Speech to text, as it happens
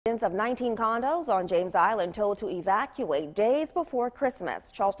Residents of 19 condos on James Island told to evacuate days before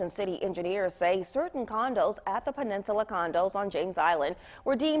Christmas. Charleston City engineers say certain condos at the Peninsula condos on James Island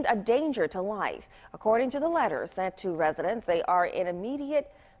were deemed a danger to life. According to the letter sent to residents, they are an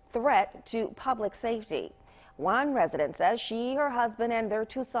immediate threat to public safety. One resident says she, her husband, and their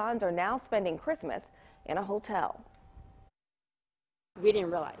 2 sons are now spending Christmas in a hotel. We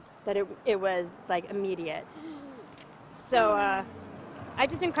didn't realize that it was like immediate. So I've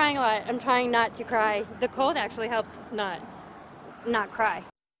just been crying a lot. I'm trying not to cry. The cold actually helped not cry.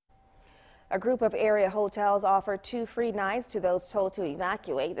 A group of area hotels offered 2 free nights to those told to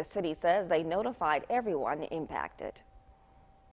evacuate. The city says they notified everyone impacted.